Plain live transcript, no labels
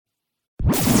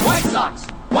White Sox!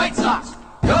 White Sox!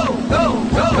 Go, go, go,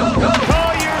 go, go!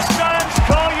 Call your sons,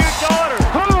 call your daughters.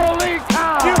 Holy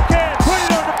cow! You can put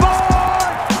it on the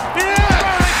board.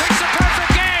 Yeah! It's a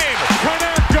perfect game.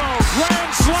 Konecko,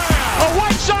 grand slam. A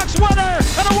White Sox winner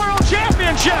and a world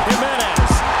championship.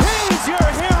 Jimenez, he's your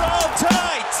hero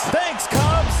tonight. Thanks,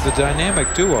 Cubs. The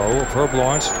dynamic duo of Herb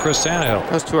Lawrence and Chris Tannehill.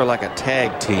 Those two are like a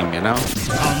tag team, you know?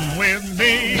 Come with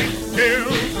me to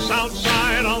the south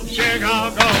side of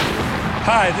Chicago.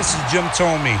 Hi, this is Jim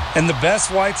Thome, and the best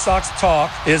White Sox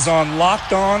talk is on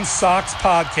Locked On Sox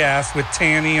podcast with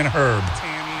Tanny and Herb.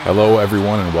 Hello,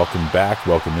 everyone, and welcome back.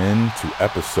 Welcome in to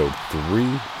episode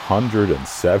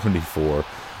 374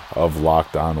 of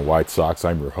Locked On White Sox.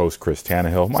 I'm your host, Chris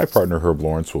Tannehill. My partner, Herb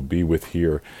Lawrence, will be with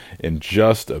here in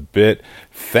just a bit.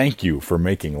 Thank you for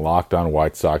making Locked On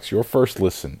White Sox your first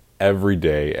listen every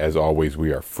day. As always,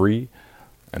 we are free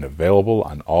and available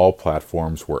on all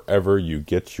platforms wherever you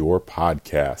get your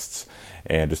podcasts.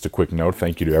 And just a quick note,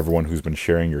 thank you to everyone who's been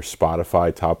sharing your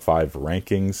Spotify top 5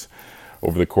 rankings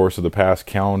over the course of the past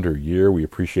calendar year. We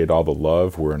appreciate all the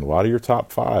love. We're in a lot of your top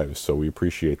 5s, so we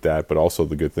appreciate that. But also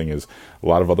the good thing is a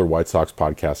lot of other White Sox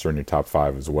podcasts are in your top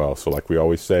 5 as well. So like we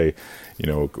always say,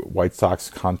 you know, White Sox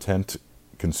content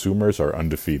consumers are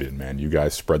undefeated, man. You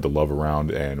guys spread the love around,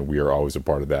 and we are always a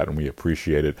part of that, and we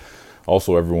appreciate it.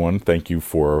 Also, everyone, thank you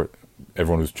for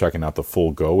everyone who's checking out the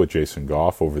Full Go with Jason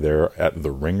Goff over there at The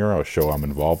Ringer, a show I'm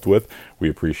involved with. We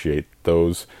appreciate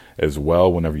those as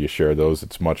well. Whenever you share those,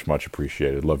 it's much, much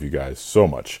appreciated. Love you guys so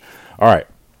much. All right,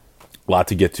 a lot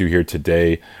to get to here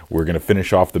today. We're going to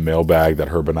finish off the mailbag that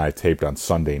Herb and I taped on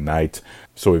Sunday night.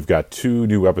 So we've got 2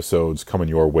 new episodes coming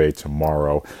your way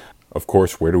tomorrow. Of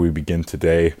course, where do we begin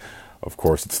today? Of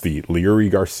course, it's the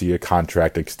Leury Garcia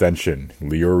contract extension.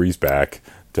 Leury's back.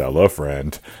 Tell a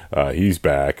friend. He's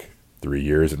back. 3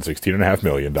 years and $16.5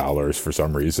 million for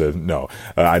some reason. No,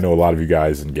 I know a lot of you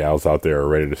guys and gals out there are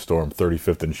ready to storm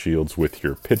 35th and Shields with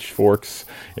your pitchforks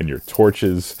and your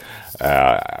torches.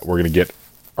 We're going to get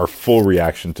our full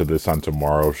reaction to this on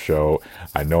tomorrow's show.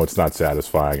 I know it's not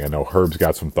satisfying. I know Herb's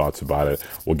got some thoughts about it.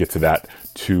 We'll get to that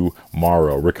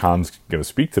tomorrow. Rick Hahn's going to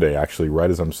speak today, actually, right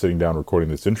as I'm sitting down recording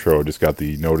this intro. I just got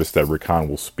the notice that Rick Hahn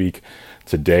will speak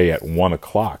today at 1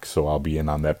 o'clock, so I'll be in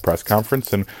on that press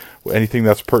conference, and anything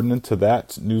that's pertinent to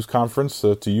that news conference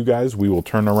to you guys, we will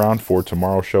turn around for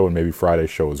tomorrow's show and maybe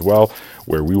Friday's show as well,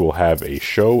 where we will have a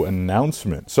show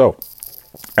announcement. So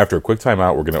after a quick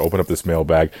timeout, we're going to open up this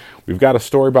mailbag. We've got a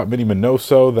story about Minnie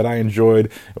Minoso that I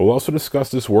enjoyed. We'll also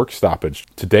discuss this work stoppage.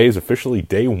 Today is officially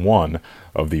day 1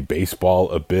 of the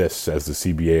baseball abyss as the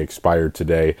CBA expired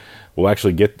today. We'll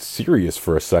actually get serious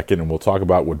for a second, and we'll talk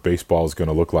about what baseball is going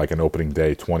to look like on opening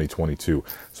day 2022.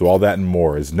 So all that and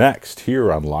more is next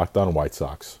here on Locked On White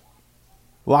Sox.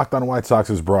 Locked On White Sox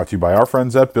is brought to you by our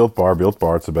friends at Built Bar. Built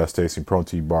Bar, it's the best tasting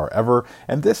protein bar ever.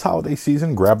 And this holiday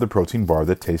season, grab the protein bar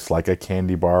that tastes like a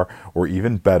candy bar, or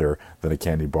even better than a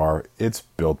candy bar. It's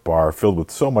Built Bar, filled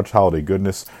with so much holiday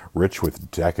goodness, rich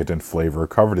with decadent flavor,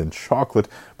 covered in chocolate,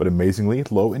 but amazingly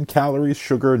low in calories,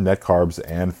 sugar, net carbs,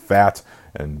 and fat.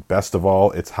 And best of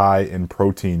all, it's high in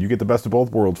protein. You get the best of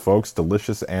both worlds, folks.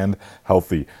 Delicious and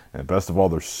healthy. And best of all,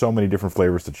 there's so many different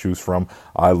flavors to choose from.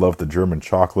 I love the German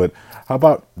chocolate. How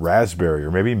about raspberry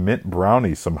or maybe mint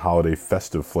brownie, some holiday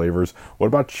festive flavors? What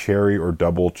about cherry or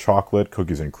double chocolate,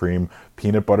 cookies and cream,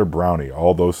 peanut butter brownie?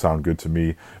 All those sound good to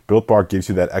me. Built Bar gives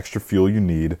you that extra fuel you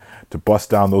need to bust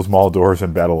down those mall doors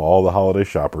and battle all the holiday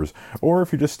shoppers. Or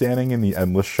if you're just standing in the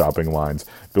endless shopping lines,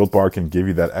 Built Bar can give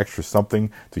you that extra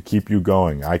something to keep you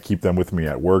going. I keep them with me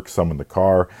at work, some in the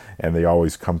car, and they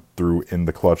always come through in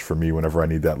the clutch for me whenever I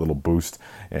need that little boost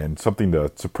and something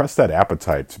to suppress that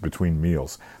appetite between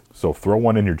meals. So throw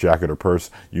one in your jacket or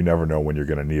purse. You never know when you're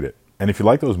going to need it. And if you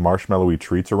like those marshmallowy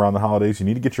treats around the holidays, you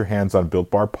need to get your hands on Built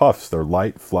Bar Puffs. They're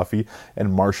light, fluffy,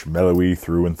 and marshmallowy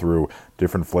through and through.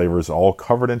 Different flavors, all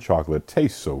covered in chocolate.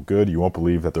 Taste so good, you won't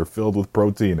believe that they're filled with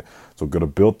protein. So go to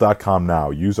Built.com now.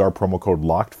 Use our promo code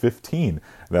LOCKED15. And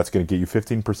that's going to get you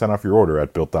 15% off your order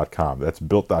at Built.com. That's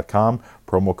Built.com,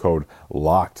 promo code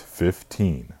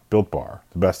LOCKED15. Built Bar,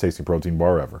 the best tasting protein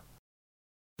bar ever.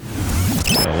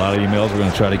 Got a lot of emails. We're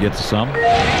going to try to get to some.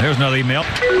 There's another email.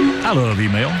 I love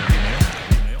email.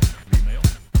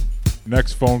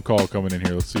 Next phone call coming in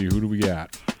here. Let's see. Who do we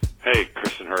got? Hey,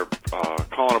 Chris and Herb.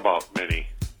 Calling about Minnie.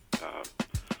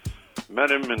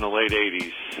 Met him in the late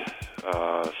 80s.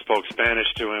 Spoke Spanish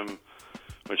to him,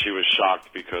 which he was shocked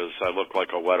because I look like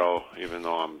a Wedo, even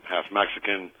though I'm half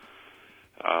Mexican.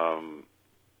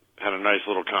 Had a nice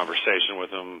little conversation with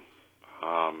him.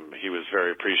 He was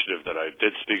very appreciative that I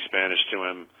did speak Spanish to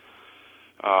him.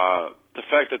 The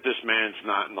fact that this man's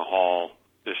not in the hall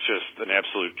is just an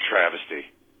absolute travesty.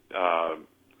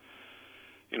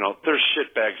 There's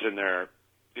shitbags in there,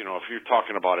 if you're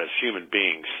talking about as human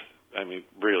beings. I mean,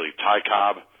 really, Ty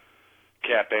Cobb,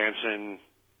 Cap Anson,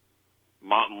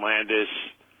 Monty Landis,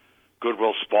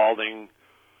 Goodwill Spalding,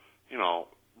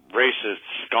 racist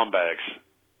scumbags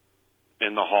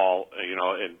in the hall,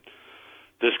 and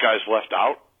this guy's left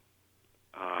out.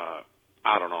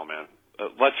 I don't know, man.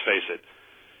 Let's face it.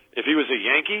 If he was a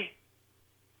Yankee,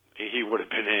 he would have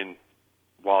been in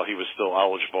while he was still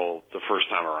eligible the first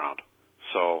time around.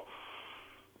 So,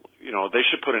 they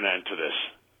should put an end to this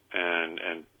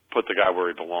and put the guy where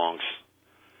he belongs.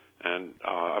 And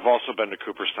I've also been to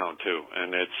Cooperstown, too,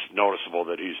 and it's noticeable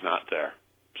that he's not there.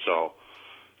 So,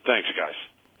 thanks, guys.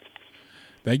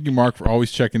 Thank you, Mark, for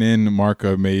always checking in. Mark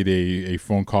made a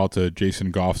phone call to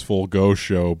Jason Goff's Full Go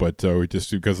show, but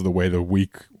just because of the way the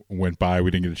week went by,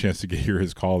 we didn't get a chance to hear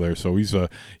his call there. So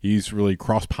he's really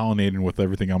cross-pollinating with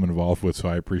everything I'm involved with, so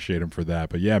I appreciate him for that.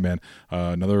 But, yeah, man,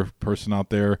 another person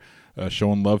out there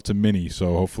showing love to Minnie,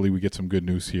 so hopefully we get some good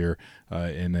news here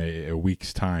in a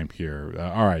week's time here.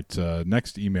 All right,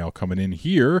 next email coming in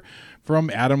here from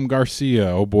Adam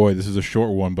Garcia. Oh, boy, this is a short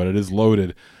one, but it is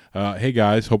loaded. Hey,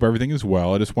 guys, hope everything is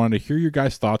well. I just wanted to hear your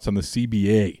guys' thoughts on the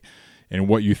CBA and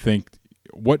what you think,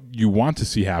 what you want to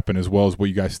see happen, as well as what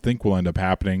you guys think will end up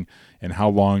happening, and how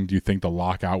long do you think the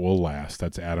lockout will last?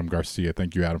 That's Adam Garcia.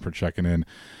 Thank you, Adam, for checking in.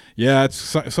 Yeah, it's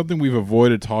something we've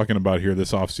avoided talking about here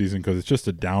this offseason because it's just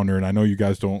a downer, and I know you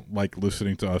guys don't like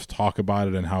listening to us talk about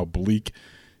it and how bleak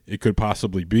it could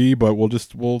possibly be, but we'll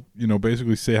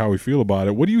basically say how we feel about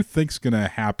it. What do you think's going to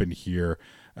happen here?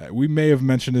 We may have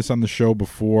mentioned this on the show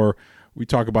before. We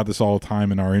talk about this all the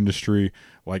time in our industry.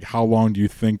 Like, how long do you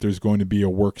think there's going to be a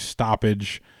work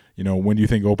stoppage? When do you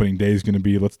think opening day is going to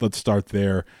be? Let's start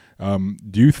there.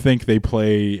 Do you think they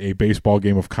play a baseball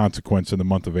game of consequence in the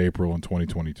month of April in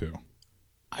 2022?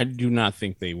 I do not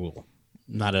think they will.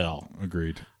 Not at all.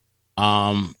 Agreed.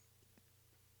 I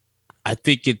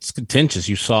think it's contentious.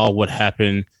 You saw what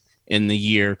happened in the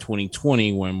year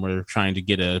 2020 when we're trying to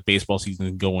get a baseball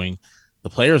season going. The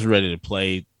players were ready to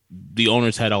play. The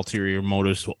owners had ulterior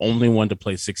motives, who only wanted to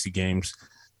play 60 games.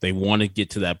 They wanted to get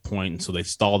to that point, and so they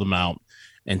stalled them out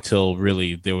until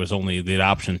really there was only the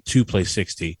option to play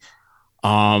 60.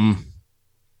 They're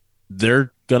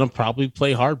going to probably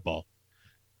play hardball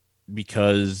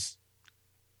because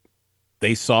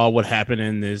they saw what happened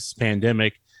in this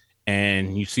pandemic,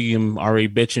 and you see them already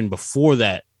bitching before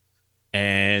that.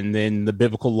 And then the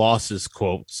biblical losses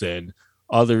quotes and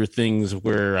other things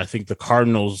where I think the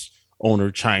Cardinals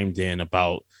owner chimed in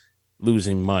about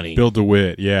losing money. Bill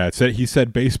DeWitt, yeah. He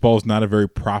said baseball is not a very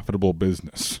profitable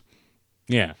business.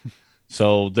 Yeah.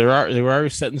 So they were already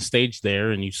setting the stage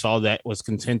there, and you saw that was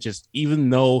contentious,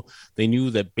 even though they knew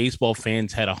that baseball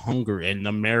fans had a hunger, and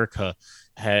America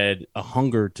had a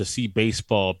hunger to see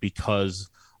baseball because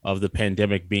of the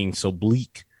pandemic being so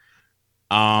bleak.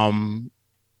 And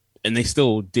they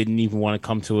still didn't even want to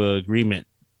come to an agreement.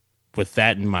 With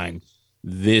that in mind,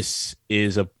 this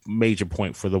is a major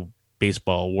point for the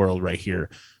baseball world right here,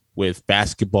 with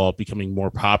basketball becoming more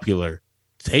popular.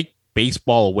 Take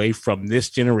baseball away from this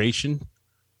generation,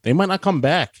 they might not come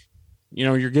back.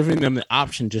 You're giving them the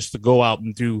option just to go out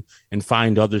and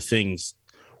find other things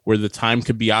where the time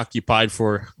could be occupied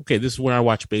for, okay, this is where I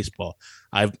watch baseball.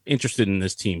 I'm interested in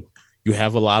this team. You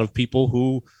have a lot of people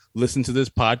who listen to this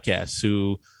podcast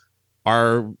who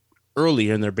are early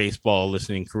in their baseball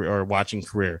listening career or watching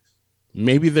career.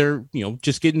 Maybe they're,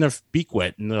 just getting their beak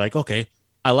wet and they're like, okay,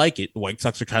 I like it. The White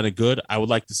Sox are kind of good. I would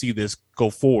like to see this go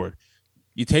forward.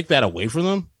 You take that away from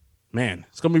them, man,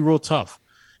 it's going to be real tough.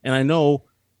 And I know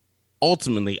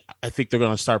ultimately, I think they're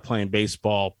going to start playing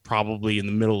baseball probably in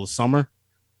the middle of summer.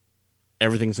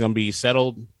 Everything's going to be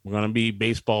settled. We're going to be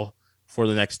baseball for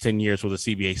the next 10 years with a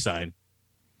CBA sign.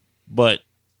 But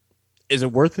is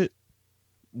it worth it?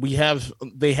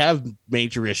 They have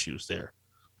major issues there,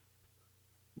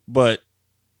 but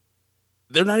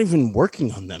they're not even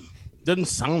working on them. It doesn't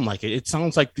sound like it. It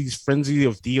sounds like these frenzy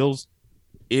of deals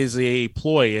is a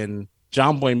ploy, and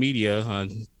John Boy Media,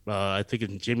 I think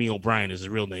it's Jimmy O'Brien is his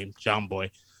real name, John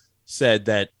Boy, said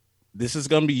that this is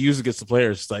going to be used against the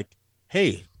players. It's like,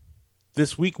 hey,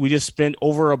 this week we just spent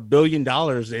over $1 billion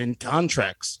in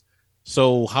contracts.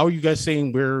 So how are you guys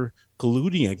saying we're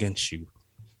colluding against you?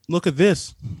 Look at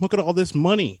this. Look at all this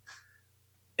money.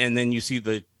 And then you see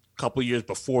the couple years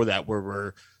before that where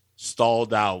we're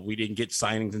stalled out. We didn't get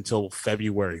signings until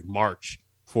February, March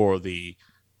for the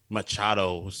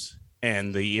Machados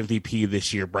and the MVP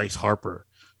this year, Bryce Harper.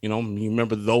 You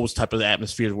remember those type of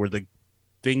atmospheres where the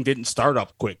thing didn't start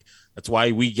up quick. That's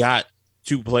why we got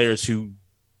two players who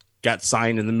got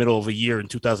signed in the middle of a year in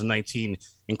 2019,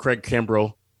 and Craig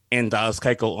Kimbrell and Dallas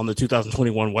Keuchel on the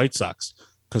 2021 White Sox,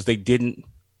 because they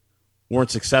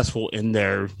weren't successful in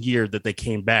their year that they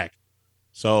came back.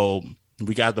 So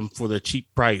we got them for the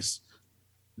cheap price.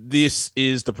 This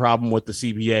is the problem with the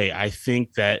CBA. I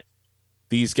think that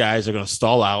these guys are going to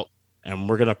stall out, and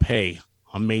we're going to pay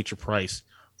a major price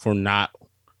for not,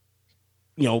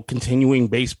 continuing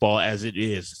baseball as it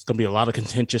is. It's going to be a lot of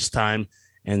contentious time,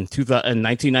 and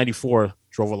 1994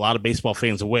 drove a lot of baseball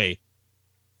fans away.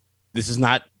 This is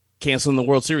not canceling the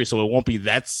World Series, so it won't be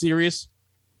that serious,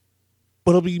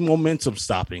 but it'll be momentum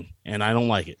stopping, and I don't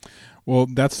like it. Well,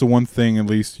 that's the one thing, at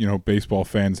least, baseball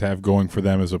fans have going for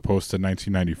them as opposed to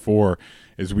 1994,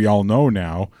 is we all know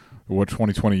now what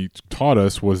 2020 taught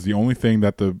us was the only thing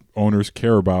that the owners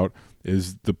care about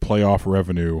is the playoff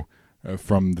revenue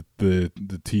from the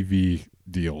TV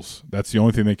deals. That's the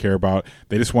only thing they care about.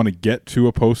 They just want to get to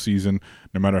a postseason,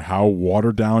 no matter how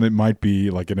watered down it might be.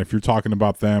 And if you're talking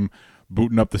about them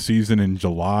booting up the season in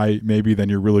July, maybe, then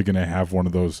you're really going to have one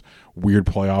of those weird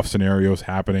playoff scenarios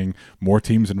happening, more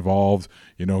teams involved,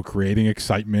 creating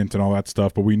excitement and all that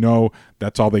stuff. But we know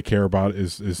that's all they care about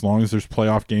is as long as there's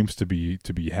playoff games to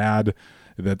be had,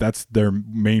 that's their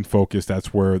main focus.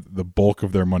 That's where the bulk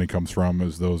of their money comes from,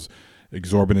 is those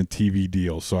exorbitant TV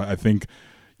deals. So I think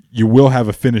you will have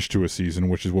a finish to a season,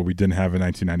 which is what we didn't have in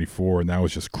 1994, and that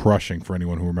was just crushing for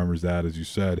anyone who remembers that, as you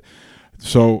said.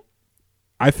 So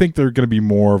I think they're going to be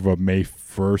more of a May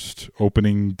 1st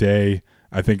opening day.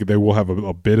 I think they will have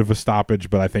a bit of a stoppage,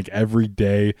 but I think every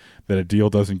day that a deal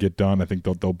doesn't get done, I think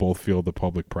they'll both feel the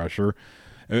public pressure.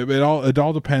 It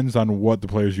all depends on what the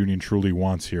Players Union truly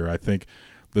wants here. I think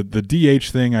the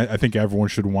DH thing, I think everyone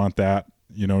should want that,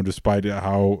 despite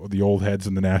how the old heads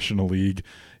in the National League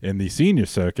and the senior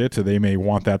circuit, they may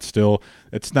want that still.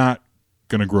 It's not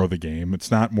going to grow the game.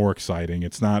 It's not more exciting.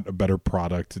 It's not a better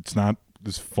product. It's not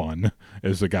as fun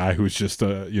as a guy who's just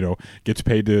gets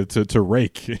paid to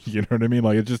rake. You know what I mean?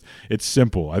 It's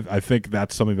simple. I think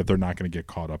that's something that they're not going to get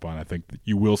caught up on. I think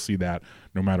you will see that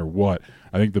no matter what.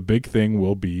 I think the big thing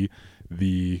will be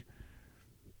the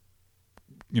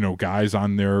guys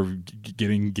on there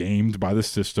getting gamed by the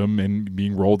system and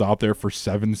being rolled out there for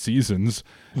 7 seasons,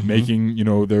 making,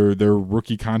 their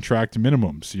rookie contract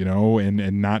minimums,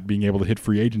 and not being able to hit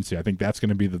free agency. I think that's going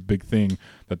to be the big thing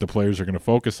that the players are going to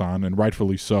focus on, and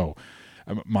rightfully so.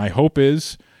 My hope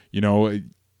is, you lay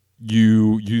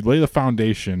the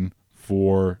foundation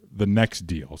for the next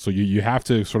deal. So you have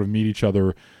to sort of meet each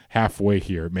other halfway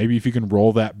here. Maybe if you can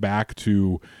roll that back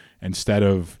to, instead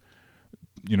of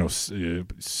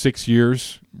 6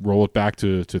 years, roll it back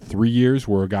to 3 years,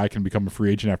 where a guy can become a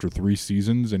free agent after 3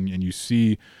 seasons, and you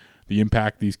see the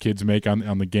impact these kids make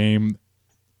on the game.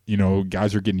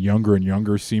 Guys are getting younger and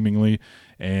younger seemingly,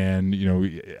 and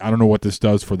I don't know what this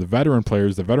does for the veteran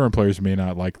players. The veteran players may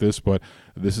not like this, but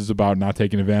this is about not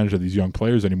taking advantage of these young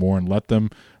players anymore and let them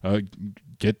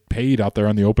get paid out there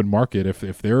on the open market.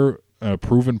 If they're a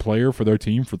proven player for their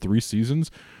team for 3 seasons,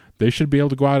 they should be able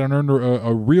to go out and earn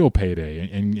a real payday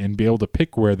and be able to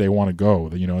pick where they want to go,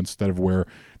 instead of where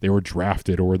they were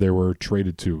drafted or where they were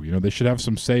traded to. They should have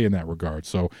some say in that regard.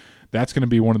 So that's going to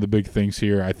be one of the big things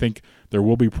here. I think there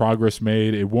will be progress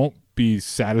made. It won't be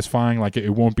satisfying.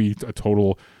 It won't be a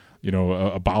total,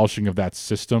 abolishing of that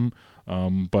system.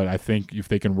 But I think if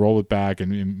they can roll it back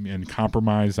and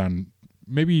compromise on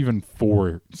maybe even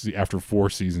after 4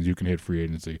 seasons, you can hit free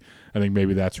agency. I think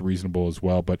maybe that's reasonable as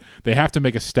well. But they have to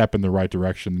make a step in the right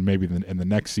direction. Maybe in the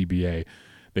next CBA,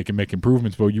 they can make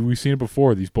improvements. But we've seen it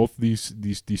before. These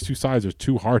two sides are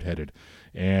too hard-headed,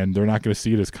 and they're not going to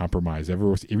see it as compromise.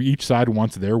 Each side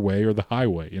wants their way or the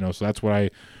highway. So that's what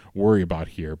I worry about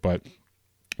here. But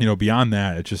beyond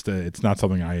that, it's just it's not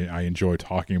something I enjoy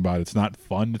talking about. It's not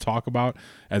fun to talk about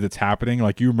as it's happening.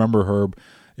 You remember, Herb,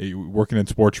 working in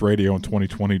sports radio in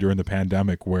 2020 during the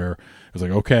pandemic, where it was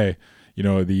okay,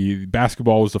 the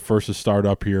basketball was the first to start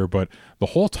up here, but the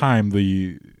whole time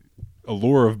the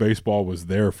allure of baseball was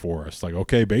there for us.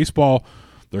 Okay, baseball,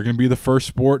 they're going to be the first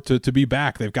sport to be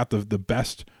back. They've got the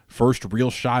best first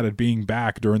real shot at being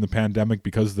back during the pandemic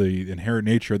because the inherent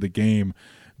nature of the game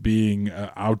being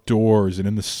outdoors and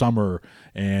in the summer,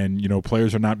 and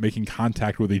players are not making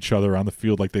contact with each other on the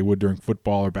field like they would during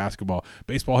football or basketball.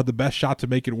 Baseball had the best shot to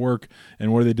make it work,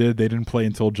 and what they didn't play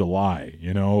until July.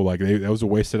 That was a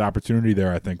wasted opportunity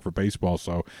there, I think, for baseball.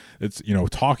 So it's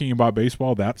talking about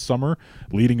baseball that summer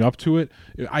leading up to it,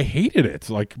 I hated it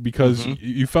because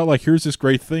you felt like here's this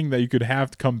great thing that you could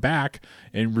have to come back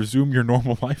and resume your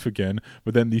normal life again,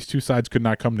 but then these two sides could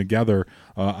not come together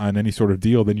on any sort of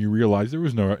deal. Then you realize there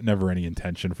was never any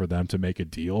intention for them to make a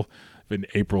deal. in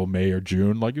April, May, or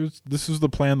June. Like this is the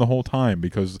plan the whole time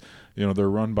because they're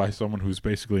run by someone who's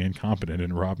basically incompetent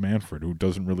in Rob Manfred, who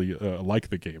doesn't really like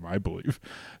the game, I believe.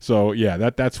 So yeah,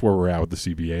 that's where we're at with the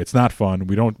CBA. It's not fun.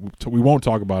 We won't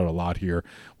talk about it a lot here.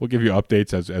 We'll give you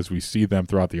updates as we see them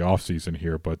throughout the off season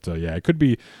here. But yeah, it could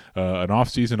be an off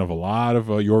season of a lot of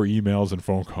your emails and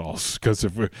phone calls because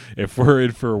if we're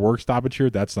in for a work stoppage here,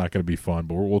 that's not going to be fun.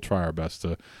 But we'll try our best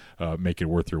to make it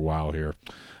worth your while here.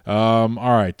 All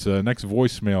right, next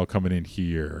voicemail coming in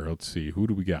here. Let's see, who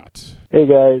do we got? Hey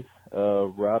guys,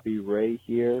 Robbie Ray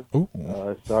here.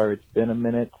 Sorry it's been a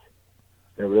minute.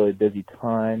 It's been a really busy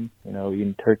time.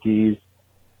 Eating turkeys,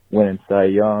 winning Cy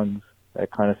Youngs,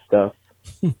 that kind of stuff.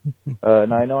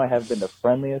 Now I know I haven't been the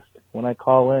friendliest when I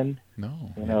call in.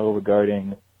 No.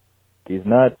 Regarding these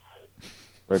nuts,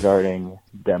 regarding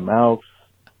them mouths.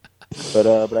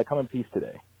 But I come in peace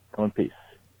today. Come in peace.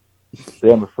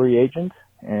 Today I'm a free agent,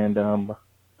 and I'm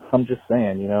just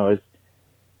saying,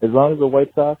 as long as the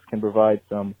White Sox can provide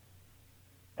some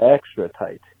extra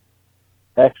tight,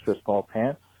 extra small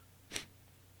pants,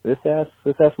 this ass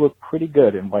look pretty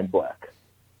good in white and black.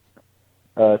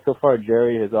 So far,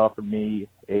 Jerry has offered me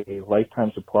a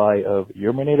lifetime supply of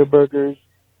Yerminator burgers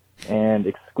and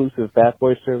exclusive Fat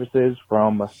Boy services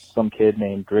from some kid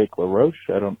named Drake LaRoche.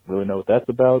 I don't really know what that's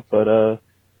about, but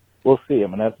we'll see.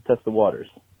 I'm going to have to test the waters.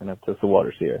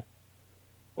 Here.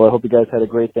 Well, I hope you guys had a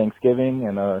great Thanksgiving,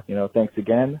 and, thanks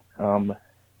again.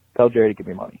 Tell Jerry to give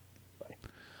me money. Bye.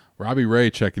 Robbie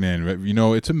Ray checking in.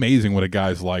 It's amazing what a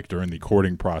guy's like during the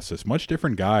courting process. Much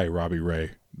different guy, Robbie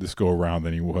Ray, this go around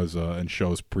than he was in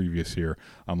shows previous here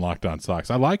on Locked On Sox.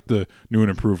 I like the new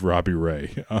and improved Robbie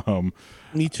Ray.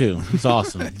 Me too. He's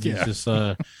awesome. Yeah. He's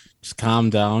just calm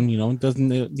down. Doesn't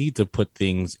need to put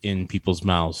things in people's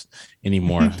mouths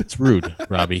anymore. It's rude,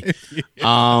 Robbie.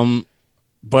 Yeah.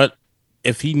 But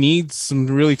if he needs some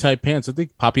really tight pants, I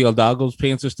think Papi Hidalgo's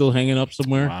pants are still hanging up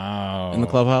somewhere in the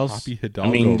clubhouse. Papi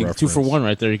Hidalgo reference. 2 for 1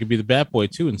 right there. He could be the bat boy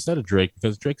too instead of Drake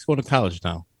because Drake's going to college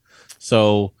now.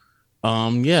 So,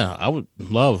 yeah, I would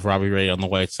love Robbie Ray on the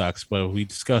White Sox, but we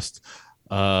discussed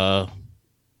Robbie's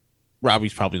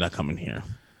probably not coming here.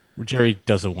 Jerry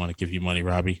doesn't want to give you money,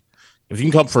 Robbie. If you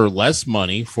can come for less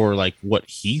money for like what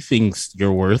he thinks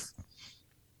you're worth,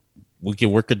 we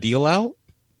can work a deal out.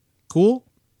 Cool.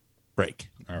 Break.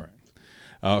 All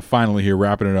right. Finally here,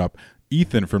 wrapping it up.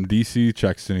 Ethan from DC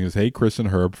checks in. He goes, hey, Chris and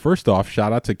Herb. First off,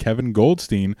 shout out to Kevin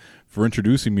Goldstein for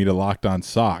introducing me to Locked On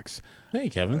Sox. Hey,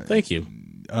 Kevin. Thank you.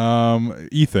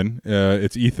 Ethan.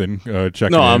 It's Ethan checking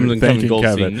in. No, I'm Kevin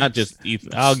Goldstein, Kevin. not just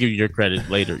Ethan. I'll give you your credit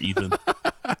later, Ethan.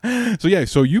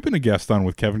 So you've been a guest on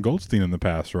with Kevin Goldstein in the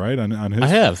past, right? On his, I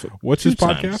have. What's his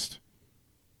podcast? Times.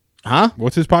 Huh?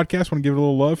 What's his podcast? Want to give it a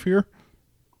little love here?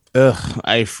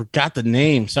 I forgot the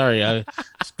name. Sorry, I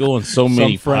was going so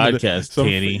many podcasts,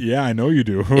 Danny. Yeah, I know you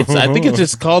do. I think it's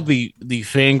just called the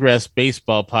Fangraphs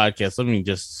Baseball Podcast. Let me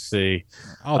just see.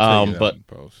 I'll take that in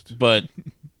post. But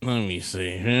let me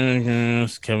see.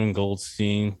 Kevin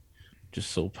Goldstein,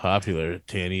 just so popular,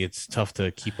 Danny. It's tough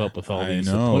to keep up with all these.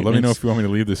 I know. Let me know if you want me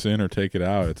to leave this in or take it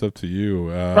out. It's up to you.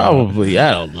 Probably.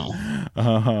 I don't know.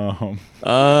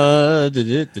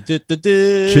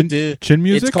 Chin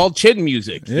Music? It's called Chin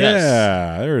Music. Yeah,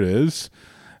 yes. There it is.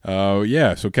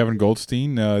 Yeah, so Kevin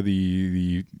Goldstein,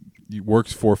 he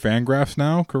works for Fangraphs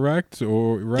now, correct?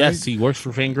 Or right? Yes, he works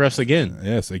for Fangraphs again.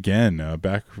 Yes, again.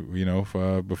 Back,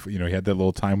 before, he had that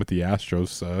little time with the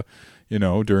Astros,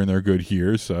 during their good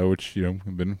years, which,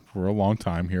 have been for a long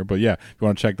time here. But yeah, if you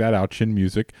want to check that out, Chin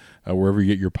Music, wherever you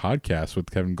get your podcasts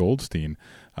with Kevin Goldstein.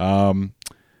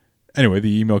 Anyway,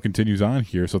 the email continues on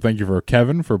here. So thank you for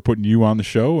Kevin for putting you on the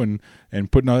show and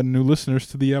putting on new listeners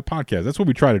to the podcast. That's what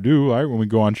we try to do, right? When we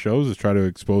go on shows is try to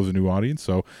expose a new audience.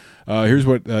 So here's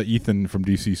what Ethan from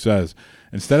DC says.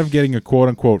 Instead of getting a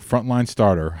quote-unquote frontline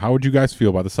starter, how would you guys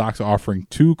feel about the Sox offering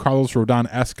 2 Carlos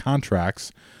Rodon-esque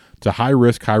contracts to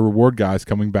high-risk, high-reward guys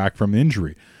coming back from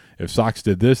injury? If Sox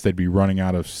did this, they'd be running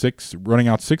out 6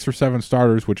 or 7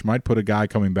 starters, which might put a guy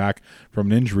coming back from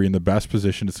an injury in the best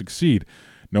position to succeed,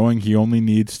 knowing he only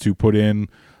needs to put in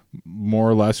more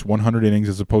or less 100 innings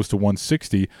as opposed to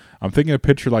 160. I'm thinking a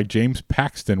pitcher like James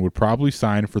Paxton would probably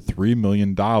sign for $3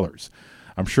 million.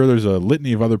 I'm sure there's a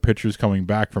litany of other pitchers coming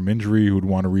back from injury who would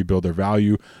want to rebuild their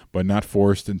value, but not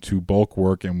forced into bulk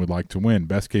work and would like to win.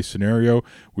 Best case scenario,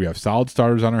 we have solid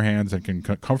starters on our hands and can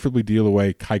comfortably deal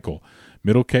away Keuchel.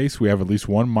 Middle case, we have at least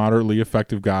one moderately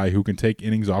effective guy who can take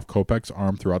innings off Kopech's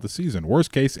arm throughout the season.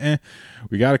 Worst case,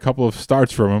 we got a couple of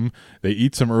starts from him. They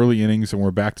eat some early innings, and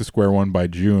we're back to square one by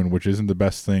June, which isn't the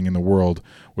best thing in the world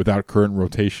without current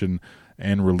rotation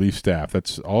and relief staff.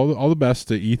 That's all the best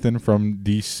to Ethan from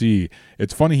DC.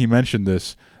 It's funny he mentioned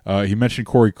this. He mentioned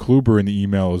Corey Kluber in the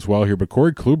email as well here, but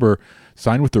Corey Kluber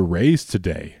signed with the Rays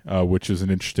today, which is an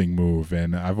interesting move.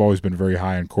 And I've always been very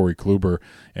high on Corey Kluber.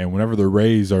 And whenever the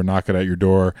Rays are knocking at your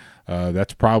door,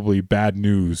 that's probably bad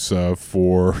news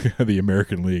for the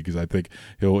American League, because I think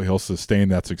he'll sustain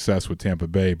that success with Tampa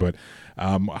Bay. But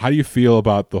how do you feel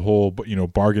about the whole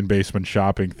bargain basement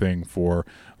shopping thing for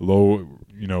low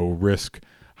risk,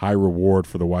 high reward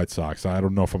for the White Sox? I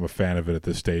don't know if I'm a fan of it at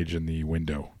this stage in the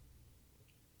window.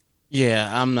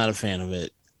 Yeah, I'm not a fan of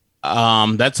it.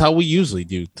 That's how we usually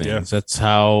do things. Yeah. That's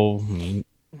how,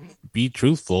 be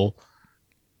truthful.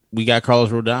 We got Carlos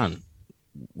Rodon.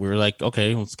 We're like,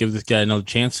 okay, let's give this guy another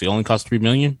chance. He only cost $3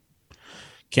 million.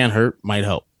 Can't hurt, might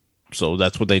help. So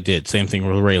that's what they did. Same thing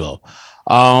with Raylo.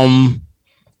 I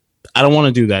don't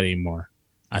want to do that anymore.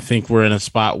 I think we're in a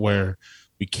spot where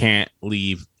we can't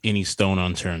leave any stone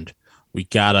unturned. We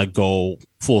gotta go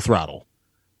full throttle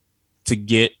to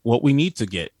get what we need to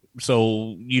get.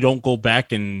 So you don't go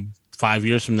back in 5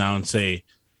 years from now and say,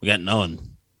 we got none.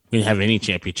 We didn't have any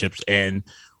championships, and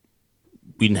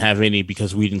we didn't have any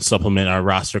because we didn't supplement our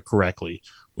roster correctly.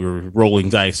 We were rolling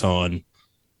dice on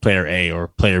player A or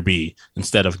player B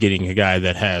instead of getting a guy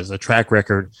that has a track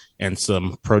record and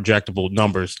some projectable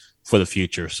numbers for the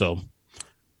future. So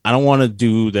I don't want to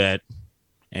do that,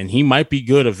 and he might be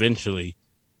good eventually.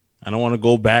 I don't want to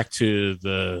go back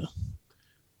to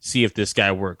see if this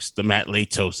guy works. The Matt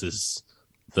Latoses,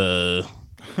 the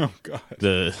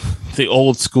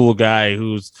old school guy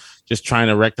who's just trying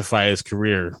to rectify his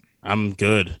career. I'm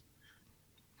good.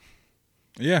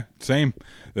 Yeah, same.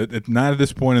 Not at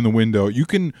this point in the window. You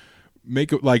can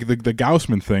make it like the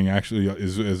Gausman thing actually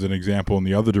is an example in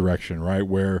the other direction, right?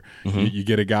 Where you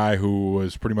get a guy who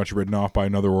was pretty much written off by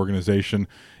another organization,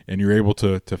 and you're able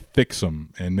to fix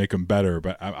him and make him better.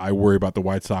 But I worry about the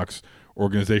White Sox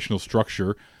organizational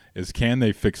structure. Is can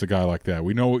they fix a guy like that?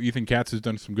 We know Ethan Katz has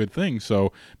done some good things,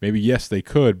 so maybe yes they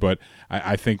could, but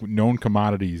I think known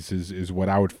commodities is what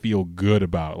I would feel good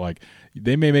about. Like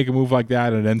they may make a move like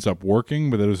that and it ends up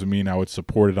working, but that doesn't mean I would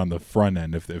support it on the front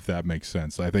end if that makes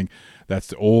sense. I think that's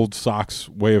the old Sox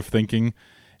way of thinking,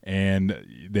 and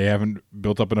they haven't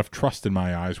built up enough trust in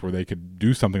my eyes where they could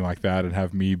do something like that and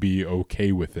have me be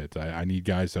okay with it. I need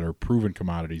guys that are proven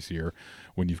commodities here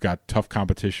when you've got tough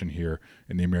competition here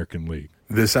in the American League.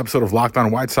 This episode of Locked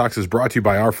On White Sox is brought to you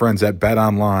by our friends at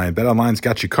BetOnline. BetOnline's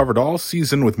got you covered all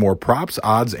season with more props,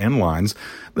 odds, and lines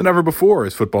than ever before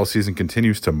as football season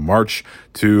continues to march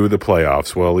to the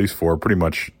playoffs. Well, at least for pretty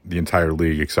much the entire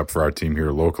league except for our team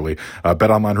here locally.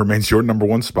 BetOnline remains your number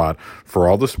one spot for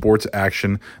all the sports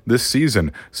action this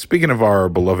season. Speaking of our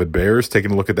beloved Bears,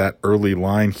 taking a look at that early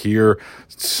line here.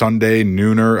 Sunday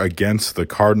nooner against the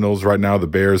Cardinals. Right now the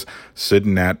Bears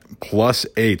sitting at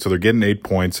 +8, so they're getting 8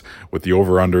 points with the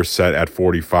over-under set at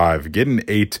 45. Getting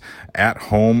 8 at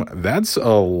home, that's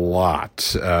a lot.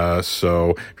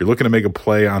 So if you're looking to make a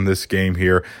play on this game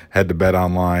here, head to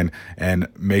BetOnline and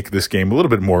make this game a little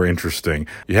bit more interesting.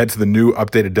 You head to the new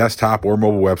updated desktop or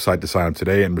mobile website to sign up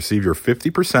today and receive your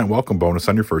 50% welcome bonus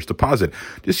on your first deposit.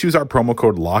 Just use our promo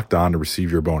code LOCKEDON to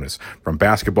receive your bonus. From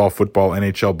basketball, football,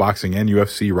 NHL, boxing, and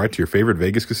UFC, right to your favorite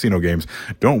Vegas casino games,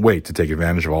 don't wait to take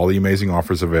advantage of all the amazing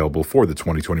offers available for the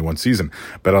 2021 season.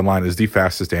 BetOnline is the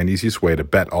fastest and easiest way to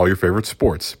bet all your favorite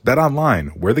sports.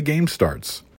 BetOnline, where the game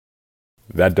starts.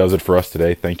 That does it for us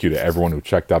today. Thank you to everyone who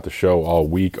checked out the show all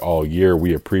week, all year.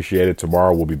 We appreciate it.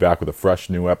 Tomorrow we'll be back with a fresh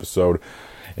new episode.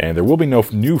 And there will be no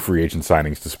new free agent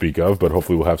signings to speak of, but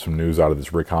hopefully we'll have some news out of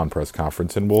this Rick Hahn press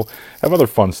conference, and we'll have other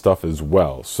fun stuff as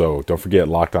well. So don't forget,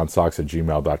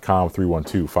 lockedonsox@gmail.com,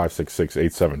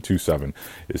 312-566-8727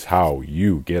 is how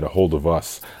you get a hold of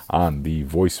us on the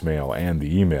voicemail and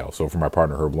the email. So for my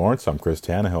partner Herb Lawrence, I'm Chris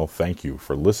Tannehill. Thank you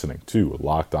for listening to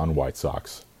Locked On White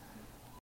Sox.